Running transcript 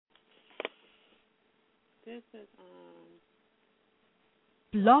This is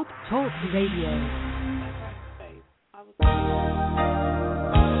Blog Talk Radio. I was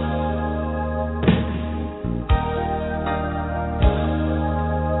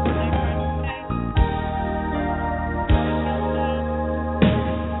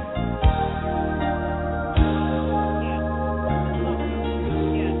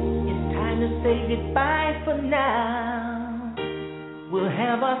say goodbye for now. We'll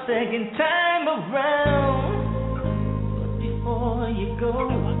have our second time around. But before you go,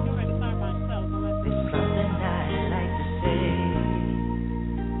 there's something I'd like to say.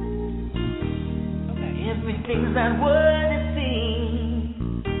 Everything's not what it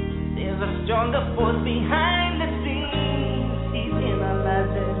seems. There's a stronger force behind the scenes. He's in our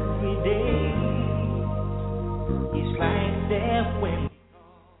lives every day. He's right there when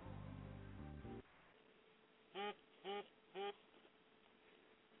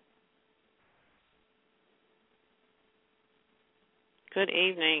Good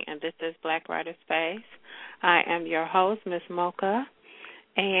evening, and this is Black Writer Space. I am your host, Miss Mocha,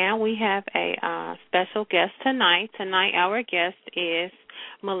 and we have a special guest tonight. Tonight, our guest is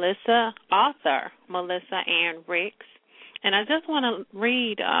author Melissa Ann Ricks, and I just want to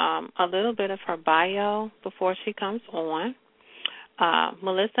read a little bit of her bio before she comes on.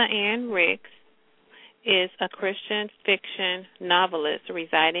 Melissa Ann Ricks is a Christian fiction novelist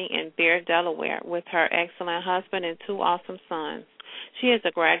residing in Bear, Delaware, with her excellent husband and two awesome sons. She is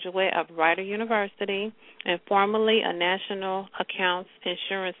a graduate of Rider University and formerly a national accounts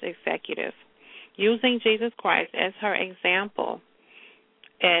insurance executive. Using Jesus Christ as her example,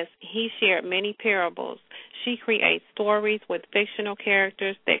 as he shared many parables, she creates stories with fictional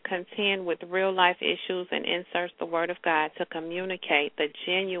characters that contend with real-life issues and inserts the Word of God to communicate the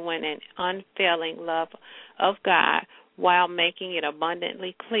genuine and unfailing love of God while making it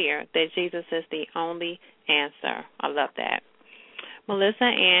abundantly clear that Jesus is the only answer. I love that. Melissa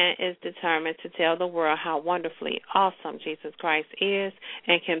Ann is determined to tell the world how wonderfully awesome Jesus Christ is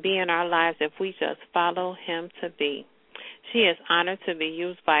and can be in our lives if we just follow him to be. She is honored to be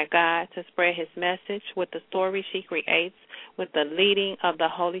used by God to spread his message with the story she creates with the leading of the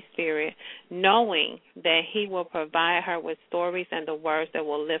Holy Spirit, knowing that he will provide her with stories and the words that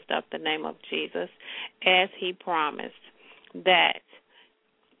will lift up the name of Jesus as he promised that.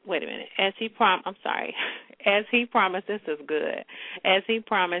 As he promised, this is good. As he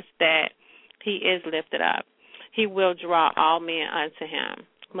promised that he is lifted up, he will draw all men unto him.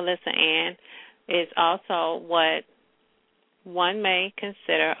 Melissa Ann is also what one may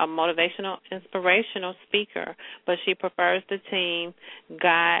consider a motivational, inspirational speaker, but she prefers the term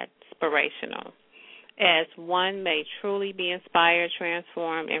Godspirational, as one may truly be inspired,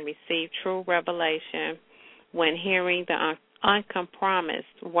 transformed, and receive true revelation when hearing the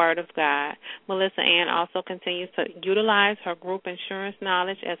uncompromised Word of God. Melissa Ann also continues to utilize her group insurance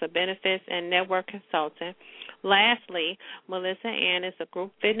knowledge as a benefits and network consultant. Lastly, Melissa Ann is a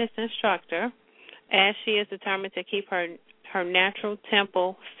group fitness instructor, as she is determined to keep her natural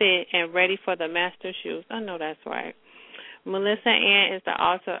temple fit and ready for the master's use. I know that's right. Melissa Ann is the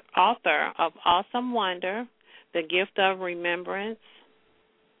author of Awesome Wonder, The Gift of Remembrance,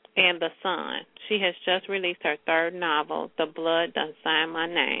 and The Sun. She has just released her third novel, The Blood Done Signed My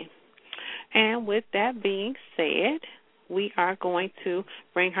Name. And with that being said, we are going to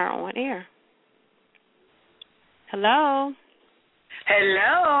bring her on air. Hello.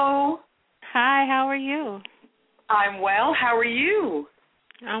 Hello. Hi, how are you? I'm well. How are you?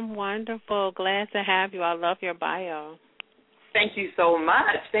 I'm wonderful. Glad to have you. I love your bio. Thank you so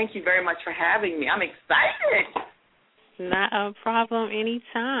much. Thank you very much for having me. I'm excited. Not a problem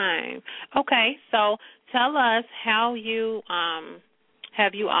anytime. Okay, so tell us how you,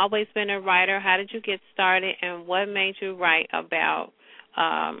 have you always been a writer? How did you get started, and what made you write about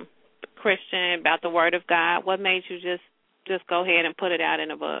Christian, about the Word of God? What made you just go ahead and put it out in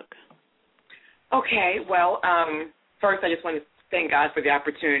a book? Okay, well, first I just want to thank God for the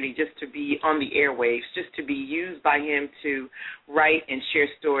opportunity just to be on the airwaves, just to be used by him to write and share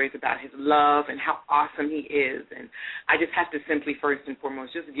stories about his love and how awesome he is. And I just have to simply, first and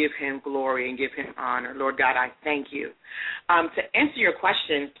foremost, just give him glory and give him honor. Lord God, I thank you. To answer your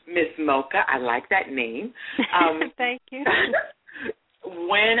question, Miss Mocha, I like that name. Thank you.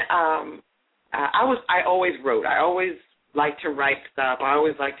 When I always wrote. I always like to write stuff. I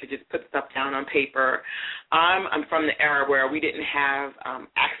always like to just put stuff down on paper. I'm from the era where we didn't have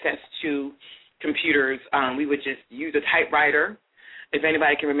access to computers. We would just use a typewriter, if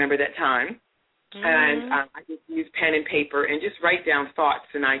anybody can remember that time. Mm-hmm. And I just use pen and paper and just write down thoughts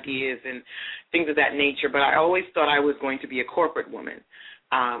and ideas and things of that nature. But I always thought I was going to be a corporate woman.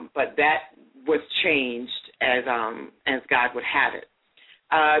 But that was changed as God would have it.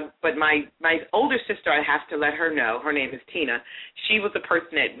 But my older sister, I have to let her know, her name is Tina, she was the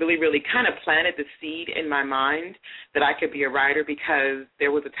person that really, really kind of planted the seed in my mind that I could be a writer, because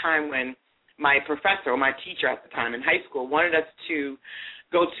there was a time when my professor, or my teacher at the time in high school, wanted us to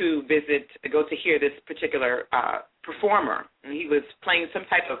go to hear this particular performer. And he was playing some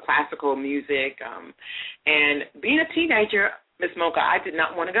type of classical music. And being a teenager, Miss Mocha, I did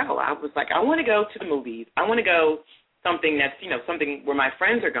not want to go. I was like, I want to go to the movies. I want to go something that's, something where my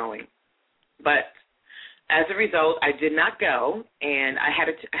friends are going. But as a result, I did not go, and I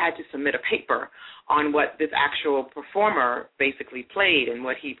had to submit a paper on what this actual performer basically played and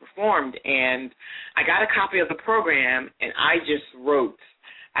what he performed. And I got a copy of the program, and I just wrote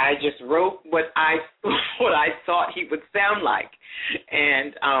what I thought he would sound like.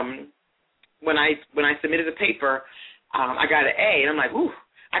 And when I submitted the paper, I got an A, and I'm like, ooh,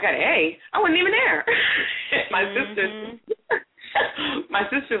 I got an A. I wasn't even there. My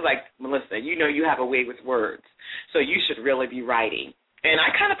sister's like, Melissa, you have a way with words, so you should really be writing. And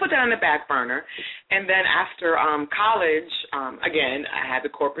I kind of put that on the back burner. And then after college, again, I had the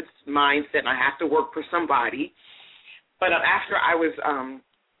corporate mindset, and I have to work for somebody. But after I was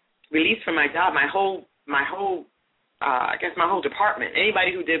released from my job, my whole department,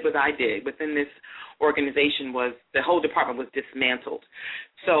 anybody who did what I did within this organization, the whole department was dismantled.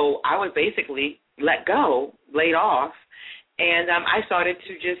 So I was basically laid off, and I started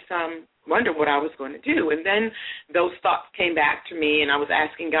to just wonder what I was going to do. And then those thoughts came back to me, and I was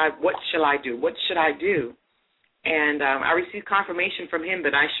asking God, what shall I do? What should I do? And I received confirmation from him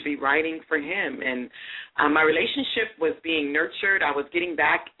that I should be writing for him. And my relationship was being nurtured. I was getting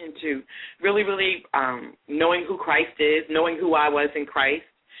back into really, really knowing who Christ is, knowing who I was in Christ.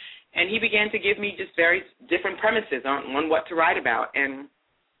 And he began to give me just very different premises on what to write about. And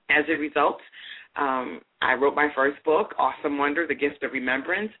as a result, I wrote my first book, Awesome Wonder, The Gift of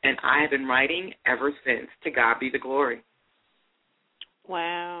Remembrance, and I have been writing ever since. To God be the glory.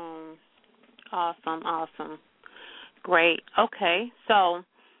 Wow. Awesome. Great. Okay. So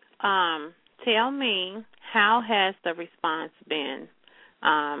tell me, how has the response been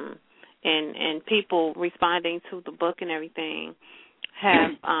and people responding to the book and everything?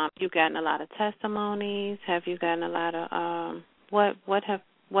 Have you gotten a lot of testimonies? Have you gotten a lot of what has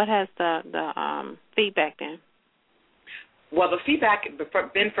the feedback been? Well, the feedback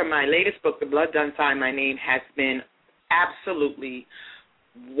been from my latest book, The Blood Done Sign My Name, has been absolutely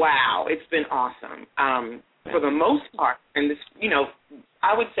wow. It's been awesome. For the most part, and this,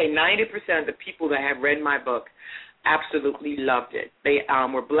 I would say 90% of the people that have read my book absolutely loved it. They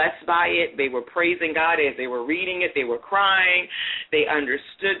were blessed by it. They were praising God as they were reading it. They were crying. They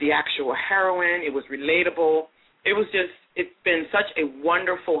understood the actual heroine. It was relatable. It's been such a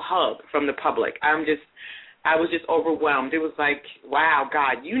wonderful hug from the public. I was just overwhelmed. It was like, wow,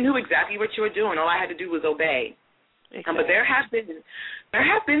 God, you knew exactly what you were doing. All I had to do was obey. Exactly. But there have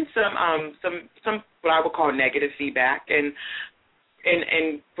been some what I would call negative feedback, and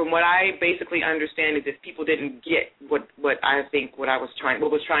from what I basically understand is that people didn't get what was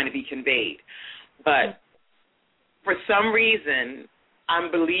trying to be conveyed. But for some reason,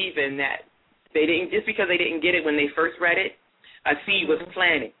 I'm believing that they didn't, just because they didn't get it when they first read it, a seed was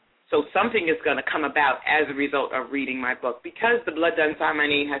planted. So something is going to come about as a result of reading my book, because The Blood Done Sign My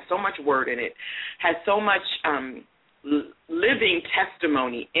Name has so much word in it, has so much living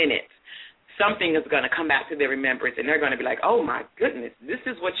testimony in it. Something is going to come back to their remembrance, and they're going to be like, oh, my goodness, this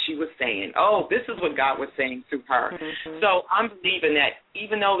is what she was saying. Oh, this is what God was saying through her. Mm-hmm. So I'm believing that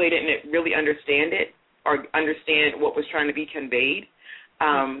even though they didn't really understand it or understand what was trying to be conveyed,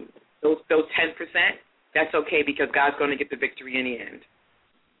 those 10%, that's okay, because God's going to get the victory in the end.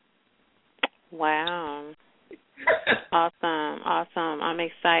 Wow. Awesome. I'm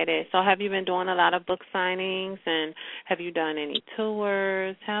excited. So have you been doing a lot of book signings, and have you done any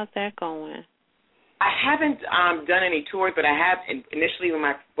tours? How's that going? I haven't done any tours, but I have initially when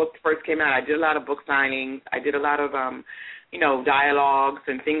my book first came out, I did a lot of book signings. I did a lot of, dialogues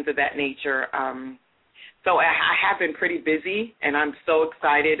and things of that nature. So I have been pretty busy, and I'm so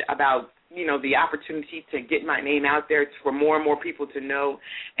excited about, the opportunity to get my name out there for more and more people to know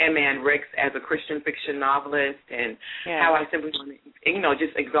M. Ricks as a Christian fiction novelist, and how I simply want to,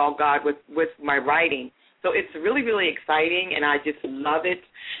 just exalt God with my writing. So it's really, really exciting, and I just love it.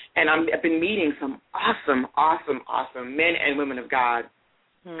 And I've been meeting some awesome men and women of God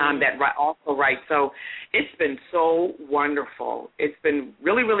that also write. So it's been so wonderful. It's been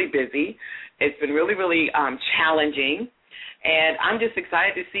really, really busy. It's been really, really challenging. And I'm just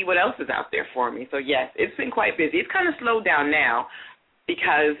excited to see what else is out there for me. So, yes, it's been quite busy. It's kind of slowed down now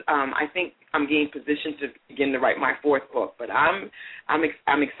because I think I'm getting positioned to begin to write my fourth book. But I'm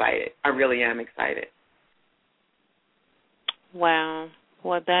excited. I really am excited. Wow.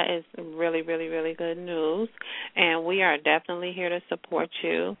 Well, that is really, really, really good news, and we are definitely here to support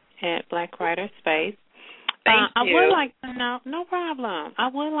you at Black Writer Space. Thank you. I would like to know, no problem. I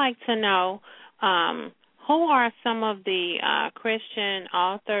would like to know who are some of the Christian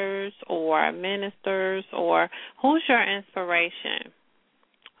authors or ministers, or who's your inspiration?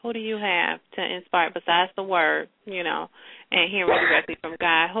 Who do you have to inspire besides the word, and hearing directly from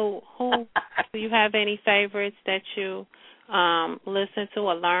God? Who do you have any favorites that you listen to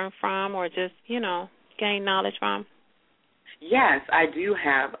or learn from, or just, gain knowledge from? Yes, I do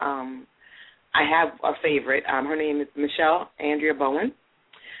have. I have a favorite. Her name is Michelle Andrea Bowen.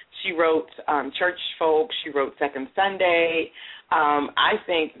 She wrote Church Folk. She wrote Second Sunday. I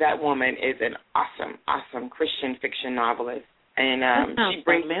think that woman is an awesome Christian fiction novelist. And she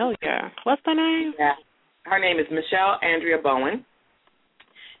brings familiar. What's the name? Yeah, her name is Michelle Andrea Bowen,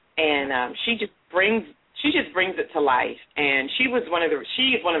 and she just brings it to life. And she is one of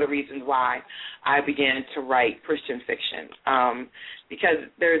the reasons why I began to write Christian fiction, because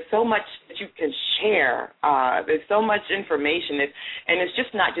there's so much that you can share. There's so much information, and it's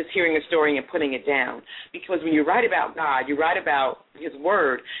just not just hearing a story and putting it down. Because when you write about God, you write about His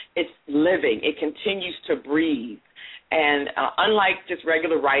Word, it's living. It continues to breathe. And unlike just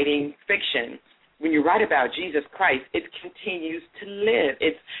regular writing fiction, when you write about Jesus Christ, it continues to live.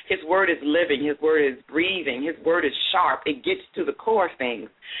 His Word is living. His Word is breathing. His Word is sharp. It gets to the core of things.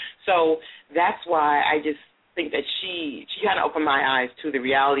 So that's why I just think that she kind of opened my eyes to the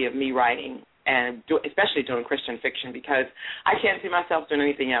reality of me writing, and especially doing Christian fiction, because I can't see myself doing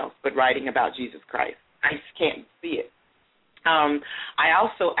anything else but writing about Jesus Christ. I just can't see it. I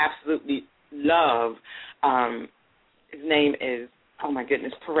also absolutely love, his name is, oh my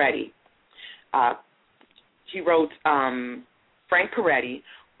goodness, Peretti. He wrote, Frank Peretti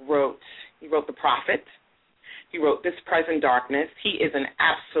wrote The Prophet. He wrote This Present Darkness. He is an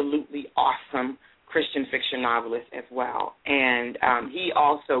absolutely awesome Christian fiction novelist as well. And he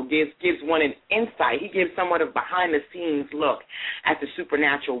also gives one an insight. He gives somewhat of behind-the-scenes look at the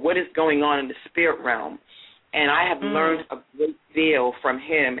supernatural, what is going on in the spirit realm. And I have learned a great deal from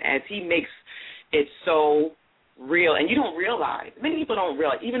him as he makes it so real. And you don't realize, many people don't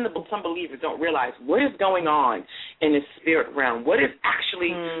realize, even some believers don't realize what is going on in the spirit realm. What is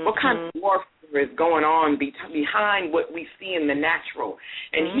actually, what kind of warfare is going on behind what we see in the natural.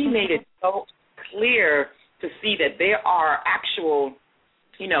 And he made it so clear to see that there are actual,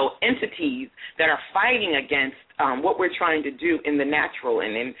 entities that are fighting against what we're trying to do in the natural.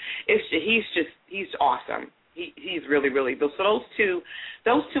 And he's awesome. He's really, really, so those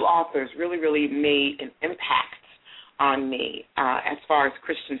two authors really made an impact on me as far as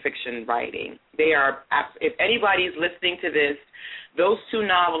Christian fiction writing. They are, if anybody's listening to this, those two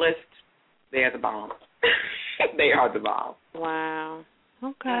novelists, they are the bomb. They are the bomb. Wow.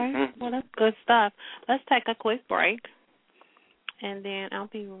 Okay. Well, that's good stuff. Let's take a quick break, and then I'll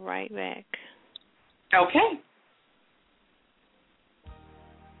be right back. Okay.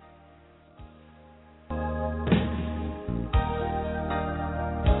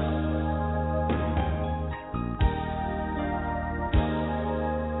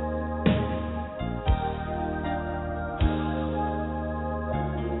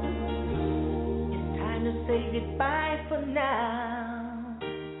 Say goodbye for now.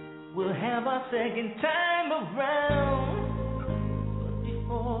 We'll have our second time around. But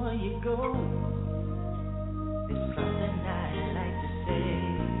before you go, there's something I'd like to say.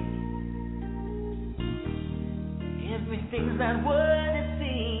 Everything's not what it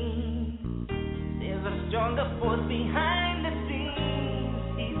seems. There's a stronger force behind the scenes.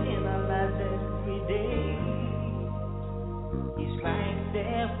 He's in our lives every day. He's right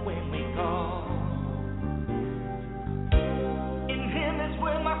there when we call.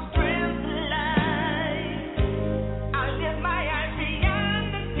 Where my strength lies, I lift my eyes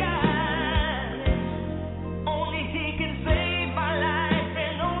beyond the skies. Only He can save my life,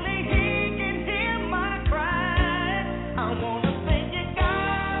 and only He can hear my cry. I wanna thank you,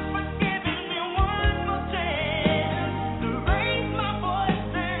 God, for giving me one more chance to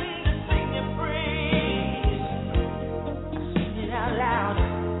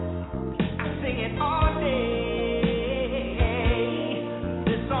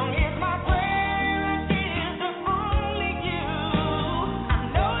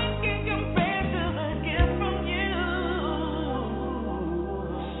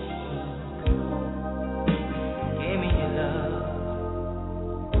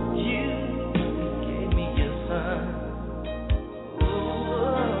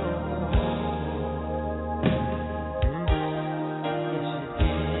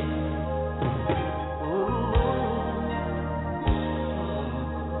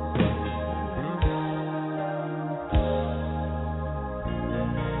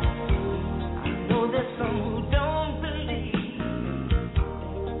there's some who don't believe.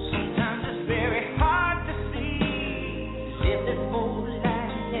 Sometimes it's very hard to see. Live this whole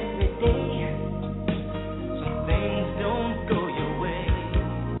life every day. Some things don't go your way.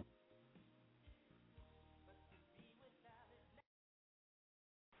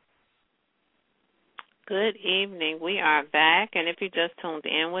 Good evening. We are back, and if you just tuned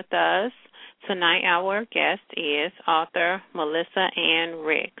in with us, tonight our guest is author Melissa Ann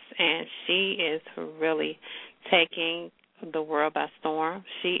Ricks, and she is really taking the world by storm.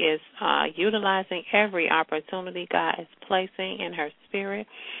 She is utilizing every opportunity God is placing in her spirit,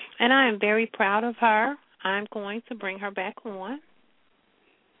 and I am very proud of her. I'm going to bring her back on.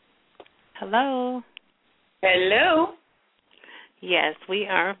 Hello. Hello. Yes, we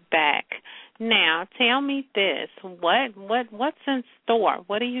are back. Now, tell me this: what's in store?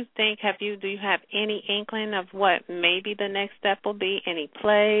 What do you think? Do you have any inkling of what maybe the next step will be? Any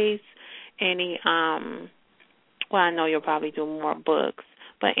plays? Any well, I know you'll probably do more books,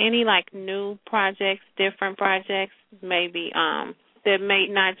 but any like new projects, different projects, maybe that may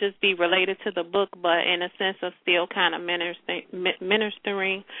not just be related to the book, but in a sense of still kind of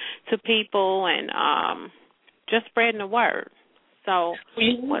ministering to people and just spreading the word. So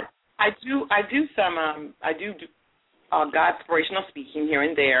what? I do Godspirational speaking here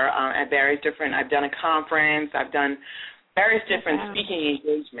and there at various different. I've done a conference. I've done various different speaking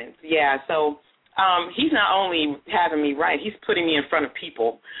engagements. Yeah, so he's not only having me write, he's putting me in front of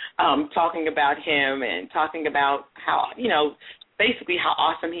people, talking about him and talking about how, basically how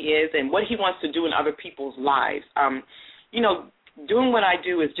awesome he is and what he wants to do in other people's lives. Doing what I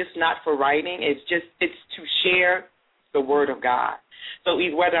do is just not for writing. It's to share the Word of God. So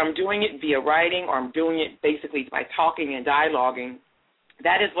whether I'm doing it via writing or I'm doing it basically by talking and dialoguing,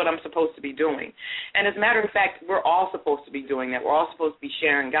 that is what I'm supposed to be doing. And as a matter of fact, we're all supposed to be doing that. We're all supposed to be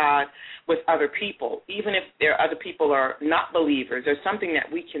sharing God with other people. Even if other people are not believers, there's something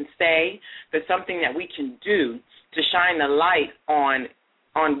that we can say, there's something that we can do to shine the light on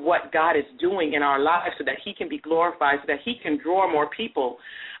what God is doing in our lives so that he can be glorified, so that he can draw more people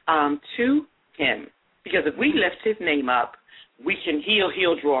to him. Because if we lift his name up,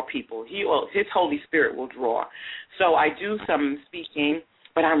 he'll draw people. His Holy Spirit will draw. So I do some speaking,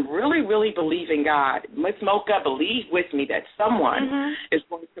 but I'm really, really believing God. Ms. Mocha, believe with me that someone is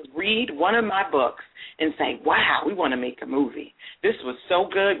going to read one of my books and say, wow, we want to make a movie. This was so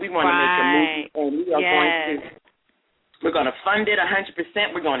good. We want to make a movie, and we are we're going to fund it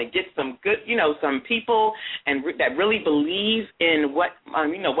 100%. We're going to get some good, some people that really believe in what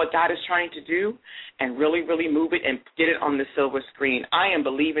God is trying to do, and really, really move it and get it on the silver screen. I am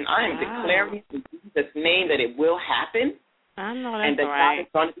believing. I am declaring in Jesus' name that it will happen. I know that's and that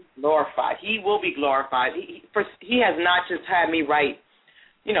right. God is going to be glorified. He will be glorified. He has not just had me write,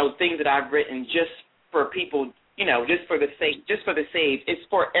 things that I've written just for people. Just for the sake. It's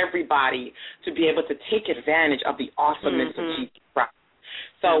for everybody to be able to take advantage of the awesomeness of Jesus Christ.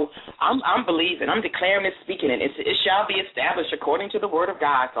 So I'm believing, I'm declaring and speaking it. It shall be established according to the word of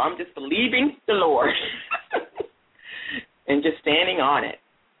God. So I'm just believing the Lord and just standing on it.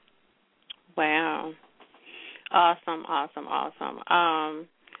 Wow. Awesome.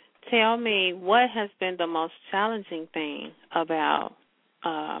 Tell me, what has been the most challenging thing about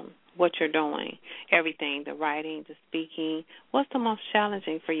what you're doing? Everything, the writing, the speaking. What's the most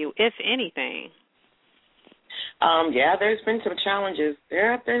challenging for you, if anything? There's been some challenges.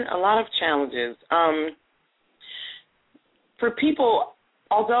 There have been a lot of challenges. For people,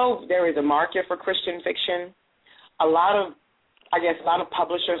 although there is a market for Christian fiction, a lot of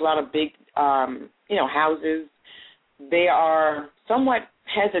publishers, a lot of big, houses, they are somewhat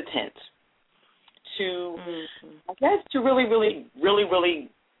hesitant to, to really, really, really, really,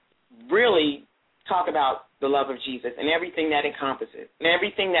 really talk about the love of Jesus and everything that encompasses and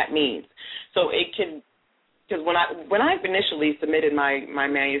everything that means. So it can, because when I initially submitted my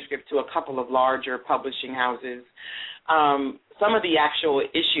manuscript to a couple of larger publishing houses, some of the actual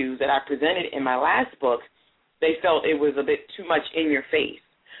issues that I presented in my last book, they felt it was a bit too much in your face.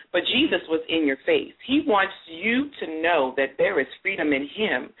 But Jesus was in your face. He wants you to know that there is freedom in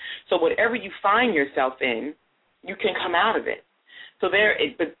him. So whatever you find yourself in, you can come out of it. So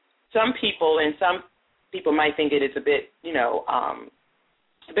but some people might think it is a bit,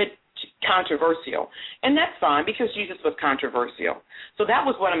 a bit controversial. And that's fine because Jesus was controversial. So that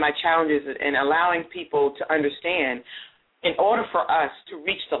was one of my challenges in allowing people to understand, in order for us to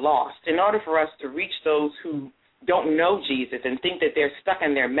reach the lost, in order for us to reach those who don't know Jesus and think that they're stuck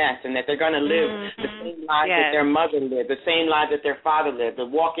in their mess and that they're going to live the same lives that their mother lived, the same lives that their father lived, to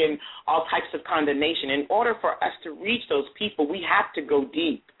walk in all types of condemnation. In order for us to reach those people, we have to go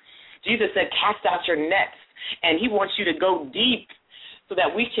deep. Jesus said, cast out your nets, and he wants you to go deep so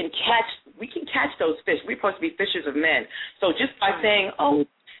that we can catch those fish. We're supposed to be fishers of men. So just by saying,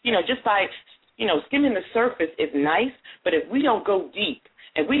 just by, skimming the surface is nice, but if we don't go deep,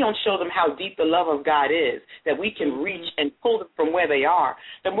 and we don't show them how deep the love of God is, that we can reach and pull them from where they are,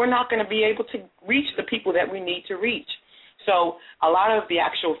 then we're not going to be able to reach the people that we need to reach. So a lot of the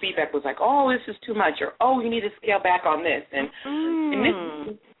actual feedback was like, oh, this is too much, or, oh, you need to scale back on this. And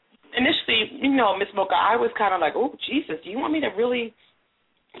initially, Ms. Mocha, I was kind of like, oh, Jesus, do you want me to really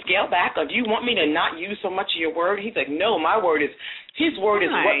scale back, or do you want me to not use so much of your word? He's like, no, his word is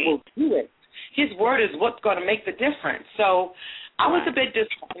what will do it. His word is what's going to make the difference. So I was a bit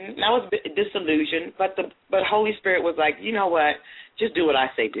disheartened. I was a bit disillusioned, but Holy Spirit was like, you know what? Just do what I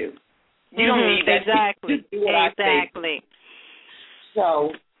say do. You don't need that. Exactly. Just do what I say.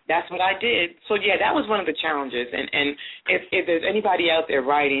 So that's what I did. So, yeah, that was one of the challenges. And if there's anybody out there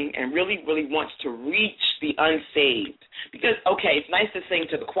writing and really, really wants to reach the unsaved, because, okay, it's nice to sing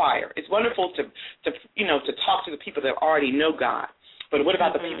to the choir. It's wonderful to talk to the people that already know God. But what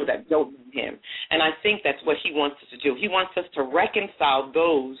about the people that don't know him? And I think that's what he wants us to do. He wants us to reconcile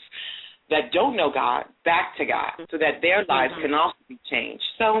those that don't know God back to God so that their lives can also be changed.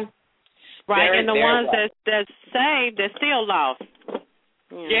 So, and the ones that's saved, they're still lost.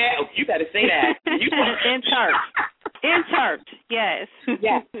 Yeah, you better say that. In church, yes.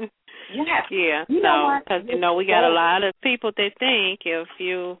 Yes. Yeah, so, because, we got a lot of people that think if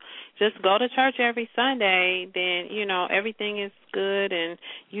you just go to church every Sunday, then, everything is good and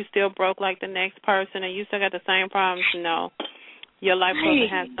you still broke like the next person and you still got the same problems. No. Your life supposed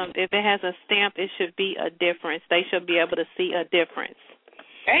to have something. If it has a stamp, it should be a difference. They should be able to see a difference.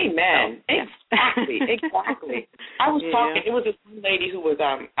 Amen. So, exactly. I was talking, it was this lady who was,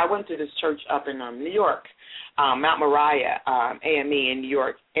 I went to this church up in New York, Mount Moriah, AME in New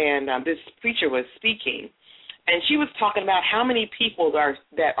York, and this preacher was speaking, and she was talking about how many people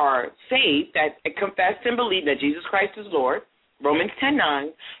that are saved, that confess and believe that Jesus Christ is Lord, Romans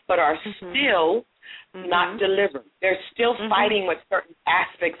 10:9, but are still not delivered. They're still fighting with certain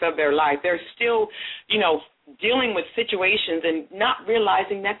aspects of their life. They're still, dealing with situations and not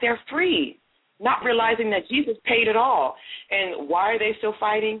realizing that they're free, not realizing that Jesus paid it all. And why are they still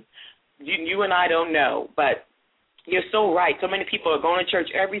fighting? You and I don't know, but you're so right. So many people are going to church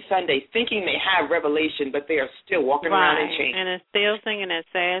every Sunday thinking they have revelation, but they are still walking around in chains. And it's still singing that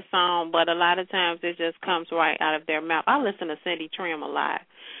sad song, but a lot of times it just comes right out of their mouth. I listen to Cindy Trim a lot.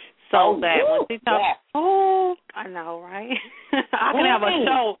 So that when she talks, I know, right? I can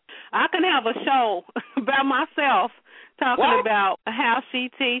have a show by myself talking about how she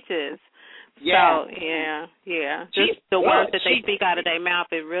teaches. Yeah. So, yeah. Just the words that they speak out of their mouth,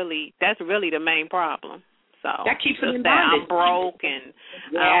 that's really the main problem. So that keeps them in I'm bondage. broke and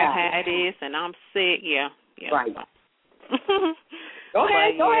I don't have this and I'm sick. Yeah. Right. Go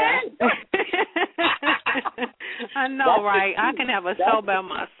ahead. I know, right? I can have a show by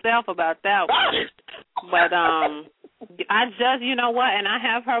myself about that one. But I just, you know what? And I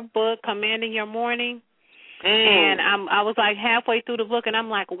have her book, Commanding Your Morning. And I was like halfway through the book, and I'm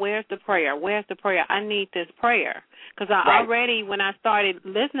like, where's the prayer? Where's the prayer? I need this prayer. Because already, when I started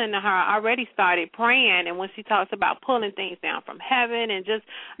listening to her, I already started praying. And when she talks about pulling things down from heaven and just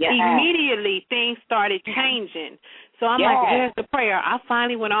immediately things started changing. So I'm like, where's the prayer? I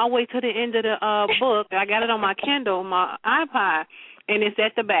finally went all the way to the end of the book. I got it on my Kindle, my iPod, and it's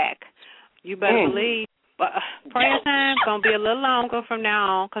at the back. You better believe. But prayer time is going to be a little longer from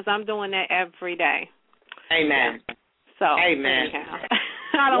now on because I'm doing that every day. Amen. So, amen. Anyhow,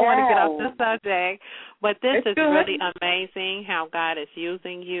 I don't want to get off the subject, but this is really amazing how God is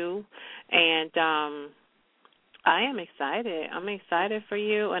using you, and I am excited. I'm excited for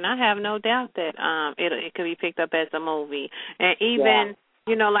you, and I have no doubt that it could be picked up as a movie. And even,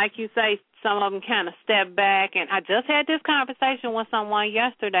 like you say, some of them kind of step back. And I just had this conversation with someone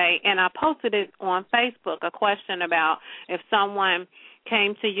yesterday, and I posted it on Facebook, a question about if someone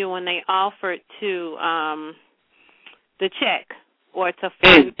came to you and they offered to the check or to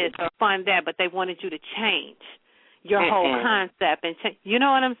fund this or fund that, but they wanted you to change your whole concept. And you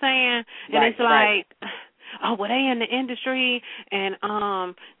know what I'm saying? And it's like, oh, well, they in the industry and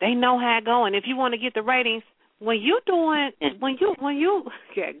they know how it going. If you want to get the ratings, when you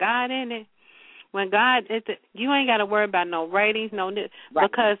get God in it, when God, you ain't got to worry about no ratings,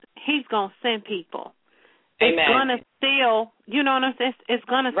 because He's gonna send people. It's gonna still, you know what I'm saying? It's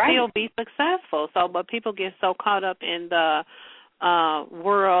gonna still be successful. So, but people get so caught up in the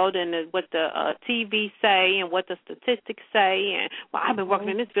world and what the TV say and what the statistics say. And, well, I've been working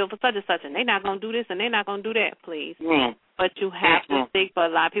in this field for such and such, and they're not going to do this and they're not going to do that, please. But you have to stick, but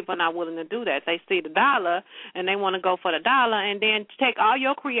a lot of people are not willing to do that. They see the dollar, and they want to go for the dollar and then take all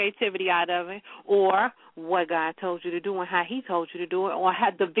your creativity out of it, or what God told you to do and how he told you to do it, or how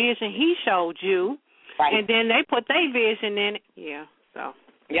the vision he showed you, and then they put their vision in it. Yeah, so.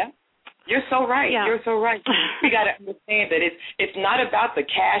 Yeah. You're so right. Yeah. You're so right. We got to understand that it's not about the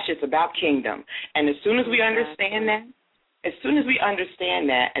cash, it's about kingdom. And as soon as we understand that,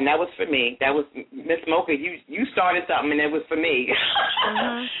 and that was for me, that was, Miss Mocha, you started something and it was for me.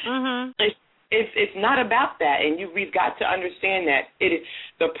 It's not about that, and we've got to understand that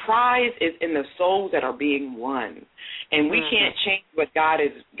the prize is in the souls that are being won. And we can't change what God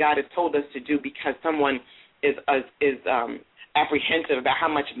has told us to do because someone is apprehensive about how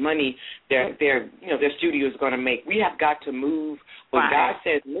much money their studio is going to make. We have got to move. When God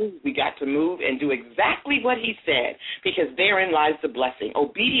says move, we got to move and do exactly what he said, because therein lies the blessing.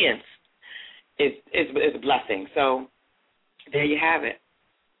 Obedience is a blessing. So there you have it.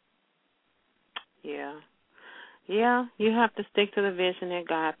 Yeah. Yeah, you have to stick to the vision that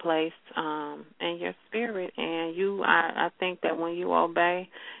God placed in your spirit, and I think that when you obey,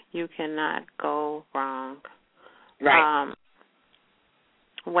 you cannot go wrong. Right.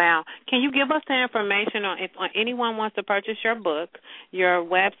 Wow. Can you give us the information on if anyone wants to purchase your book, your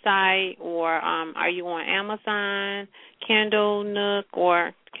website, or are you on Amazon, Kindle, Nook,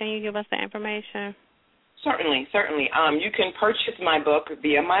 or can you give us the information? Certainly. You can purchase my book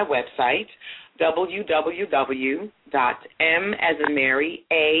via my website,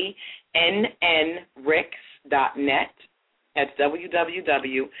 www.mannricks.net. That's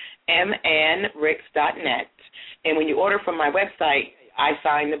www.mannricks.net. And when you order from my website, I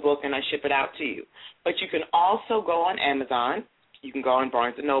sign the book and I ship it out to you. But you can also go on Amazon. You can go on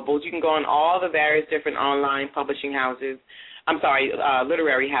Barnes & Nobles. You can go on all the various different online publishing houses.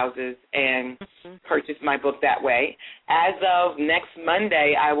 Literary houses, and purchase my book that way. As of next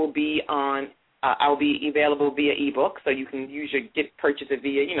Monday, I will be available via ebook, so you can purchase it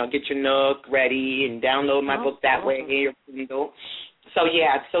via, get your Nook ready and download my book that way in your Kindle. So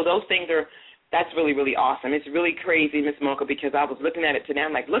those things that's really, really awesome. It's really crazy, Miss Mocha, because I was looking at it today.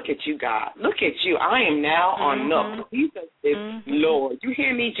 I'm like, look at you, God. Look at you. I am now on Nook. Jesus is Lord. You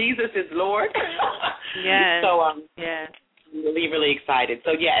hear me? Jesus is Lord. Yes. So, yes. Really, really excited.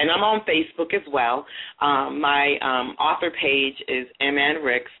 So, and I'm on Facebook as well. My author page is M.N.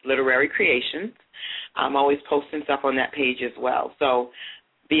 Ricks Literary Creations. I'm always posting stuff on that page as well. So,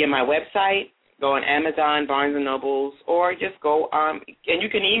 via my website, go on Amazon, Barnes & Nobles, or just go, and you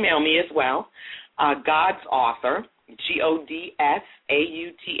can email me as well, God's Author,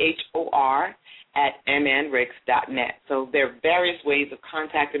 GODSAUTHOR, @mnricks.net. So there are various ways of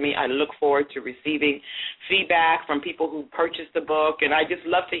contacting me. I look forward to receiving feedback from people who purchased the book, and I just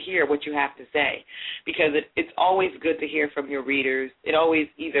love to hear what you have to say, because it's always good to hear from your readers. It always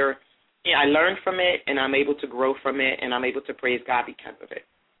I learn from it, and I'm able to grow from it, and I'm able to praise God because of it.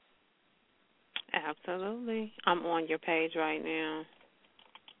 Absolutely. I'm on your page right now.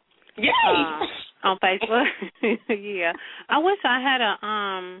 Yay! On Facebook. Yeah. I wish I had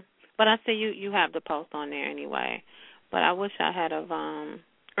but I see you have the post on there anyway. But I wish I had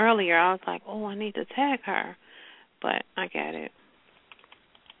earlier. I was like, oh, I need to tag her. But I get it.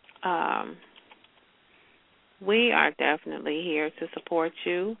 We are definitely here to support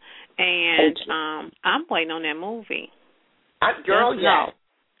you. And I'm waiting on that movie. Girl, yes.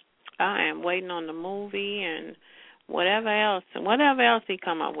 I am waiting on the movie and whatever else he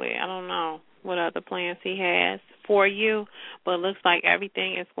come up with. I don't know what other plans he has for you, but it looks like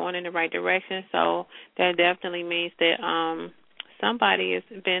everything is going in the right direction. So that definitely means that somebody has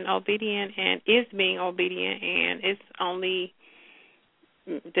been obedient and is being obedient, and it's only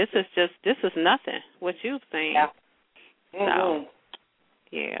this is nothing what you've seen. Yeah. So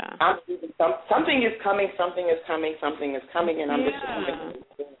yeah. Something is coming, and I'm just.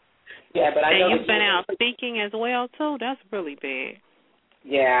 Yeah, but I know you've been out speaking as well too. That's really big.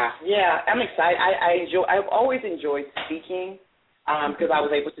 Yeah, I'm excited. I've always enjoyed speaking because I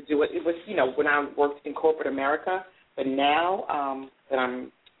was able to do it. It was when I worked in corporate America, but now that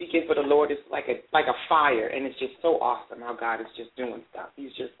I'm speaking for the Lord, it's like a fire, and it's just so awesome how God is just doing stuff.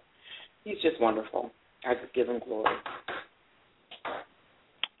 He's just wonderful. I just give Him glory.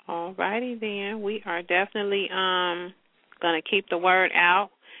 All righty then, we are definitely gonna keep the word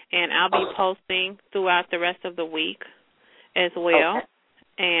out. And I'll be posting throughout the rest of the week as well. Okay.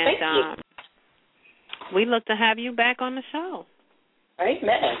 And we look to have you back on the show.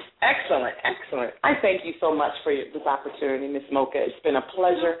 Amen. Excellent, excellent. I thank you so much for this opportunity, Ms. Mocha. It's been a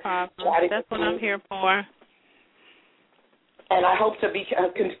pleasure chatting That's with what you. I'm here for. And I hope to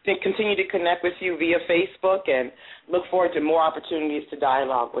continue to connect with you via Facebook and look forward to more opportunities to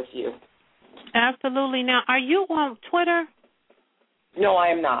dialogue with you. Absolutely. Now, are you on Twitter? No, I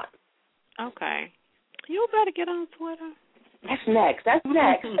am not. Okay. You better get on Twitter. That's next.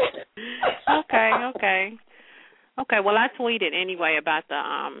 Okay, well, I tweeted anyway about the,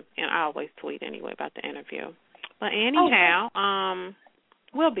 and I always tweet anyway about the interview. But anyhow,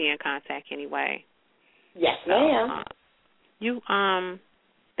 we'll be in contact anyway. Yes, ma'am.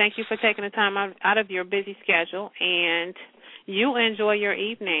 Thank you for taking the time out of your busy schedule, and you enjoy your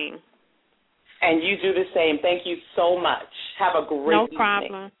evening. And you do the same. Thank you so much. Have a great evening. No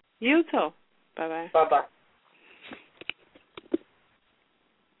problem. You too. Bye-bye. Bye-bye.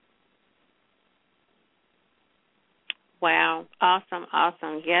 Wow,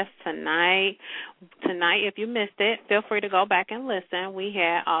 awesome guest tonight. Tonight, if you missed it, feel free to go back and listen. We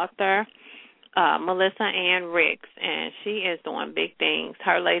had author Melissa Ann Ricks, and she is doing big things.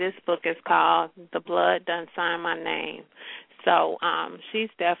 Her latest book is called The Blood Done Sign My Name. So she's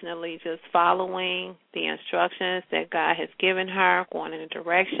definitely just following the instructions that God has given her, going in the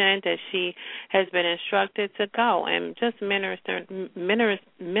direction that she has been instructed to go, and just ministering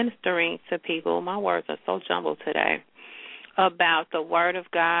to people. My words are so jumbled today. About the Word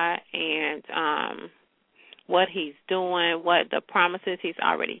of God and what He's doing, what the promises He's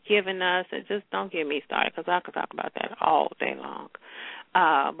already given us, and just don't get me started because I could talk about that all day long.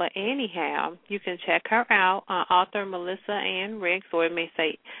 But anyhow, you can check her out, author Melissa Ann Ricks, or it may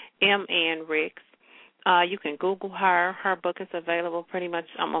say M. Ann Ricks. You can Google her. Her book is available pretty much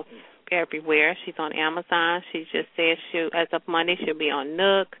almost everywhere. She's on Amazon. She just said as of Monday she'll be on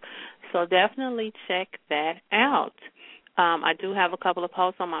Nook. So definitely check that out. I do have a couple of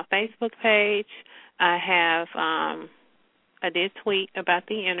posts on my Facebook page. I did tweet about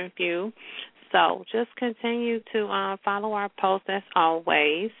the interview. So just continue to follow our posts as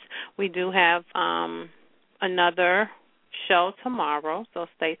always. We do have another show tomorrow, so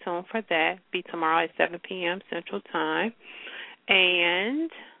stay tuned for that. Be tomorrow at 7 p.m. Central Time. And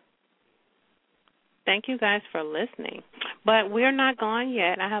thank you guys for listening. But we're not gone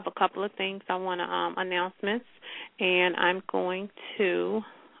yet. I have a couple of things I want to announcements, and I'm going to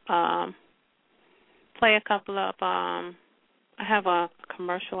play a couple of I have a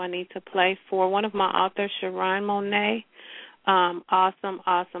commercial I need to play for one of my authors, Sharon Monet. Awesome,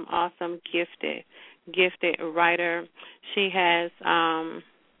 gifted writer. She has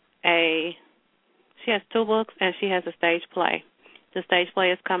she has 2 books and she has a stage play. The stage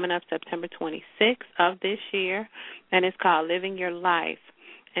play is coming up September 26th of this year, and it's called Living Your Life.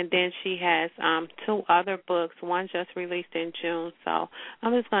 And then she has 2 other books, one just released in June. So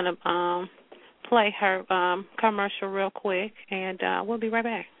I'm just going to play her commercial real quick, and we'll be right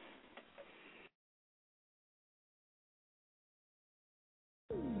back.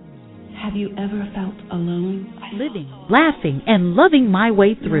 Have you ever felt alone? Living, laughing, and loving my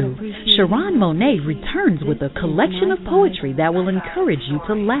way through. Sharon Monet returns with a collection of poetry that will encourage you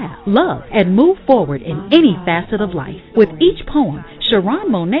to laugh, love, and move forward in any facet of life. With each poem, Sharon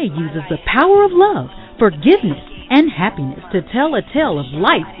Monet uses the power of love, forgiveness, and happiness to tell a tale of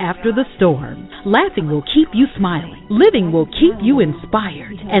life after the storm. Laughing will keep you smiling, living will keep you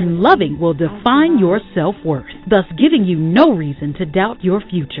inspired, and loving will define your self-worth, thus giving you no reason to doubt your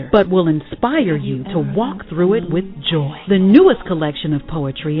future, but will inspire you to walk through it with joy. The newest collection of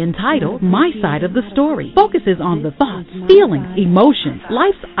poetry, entitled My Side of the Story, focuses on the thoughts, feelings, emotions,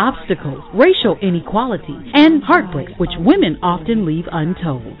 life's obstacles, racial inequality, and heartbreaks which women often leave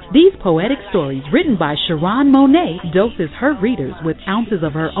untold. These poetic stories, written by Sharon Monet, doses her readers with ounces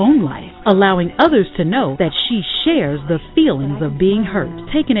of her own life, allowing others to know that she shares the feelings of being hurt,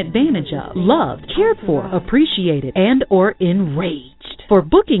 taken advantage of, loved, cared for, appreciated, and or enraged. For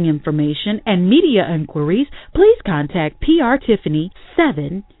booking information and media inquiries, please contact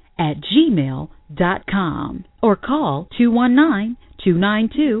prtiffany7@gmail.com or call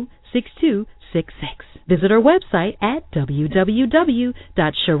 219-292-6266. Visit our website at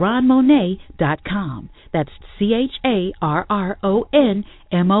www.sharonmonet.com. That's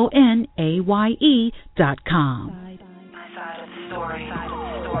CHARRONMONAYE.com. My side of the story. My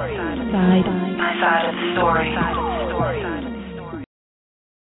side of the story.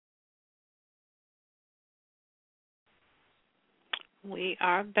 We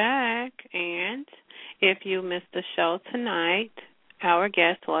are back, and if you missed the show tonight, our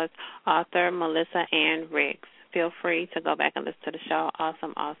guest was author Melissa Ann Ricks. Feel free to go back and listen to the show.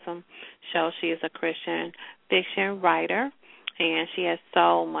 Awesome show. She is a Christian fiction writer, and she has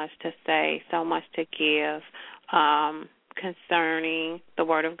so much to say, so much to give concerning the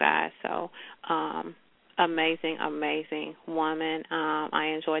Word of God. So amazing, amazing woman. I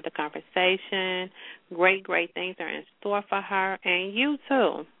enjoyed the conversation. Great things are in store for her, and you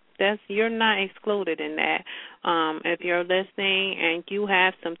too. You're not excluded in that. If you're listening and you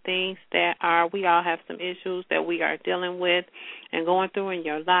have some things we all have some issues that we are dealing with and going through in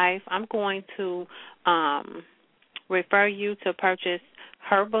your life, I'm going to refer you to purchase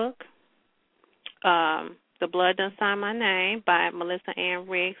her book, The Blood Done Sign My Name by Melissa Ann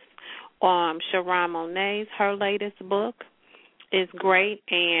Riggs. Sharon Monet's, her latest book is great.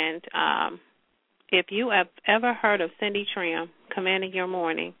 And if you have ever heard of Cindy Trim, Commanding Your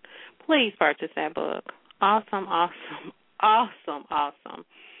Morning, please purchase that book. Awesome.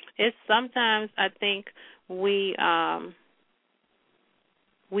 It's sometimes I think we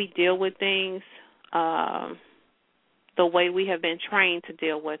deal with things the way we have been trained to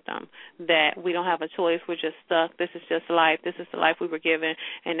deal with them, that we don't have a choice, we're just stuck, this is just life, this is the life we were given,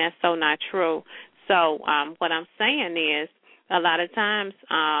 and that's so not true. So what I'm saying is a lot of times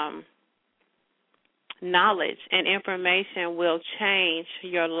knowledge and information will change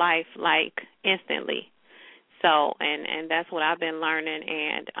your life like instantly. So, and that's what I've been learning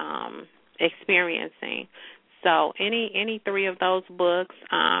and experiencing. So any three of those books,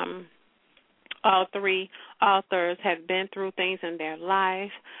 all three authors have been through things in their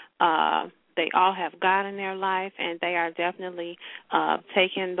life. They all have God in their life, and they are definitely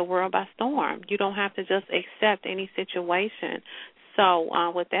taking the world by storm. You don't have to just accept any situation. So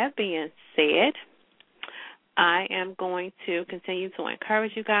with that being said, I am going to continue to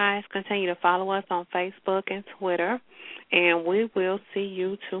encourage you guys, continue to follow us on Facebook and Twitter, and we will see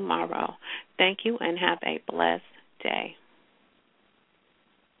you tomorrow. Thank you, and have a blessed day.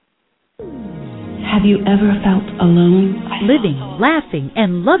 Have you ever felt alone? Living, laughing,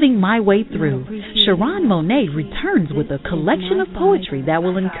 and loving my way through. Sharon Monet returns with a collection of poetry that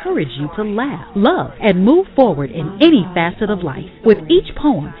will encourage you to laugh, love, and move forward in any facet of life. With each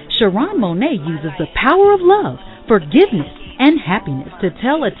poem, Sharon Monet uses the power of love, forgiveness, and happiness to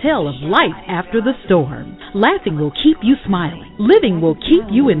tell a tale of life after the storm. Laughing will keep you smiling, living will keep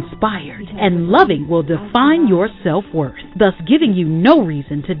you inspired, and loving will define your self-worth, thus giving you no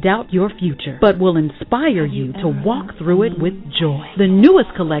reason to doubt your future, but will inspire you to walk through it with joy. The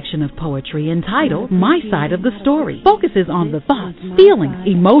newest collection of poetry, entitled My Side of the Story, focuses on the thoughts, feelings,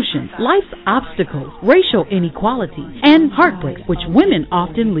 emotions, life's obstacles, racial inequality, and heartbreaks which women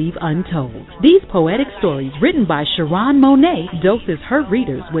often leave untold. These poetic stories, written by Sharon Monet, doses her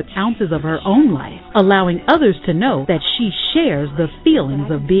readers with ounces of her own life, allowing others to know that she shares the feelings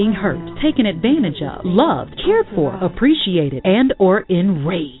of being hurt, taken advantage of, loved, cared for, appreciated, and or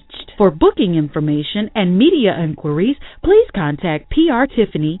enraged. For booking information and media inquiries, please contact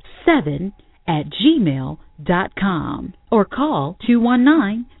prtiffany7@gmail.com or call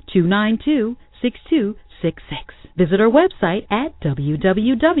 219-292-6266. Visit our website at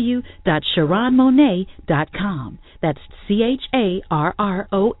www.sharonmonet.com. That's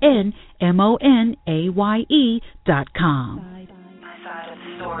CHARRONMONAYE.com. My side of the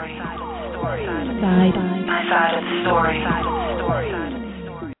story. My side of the story.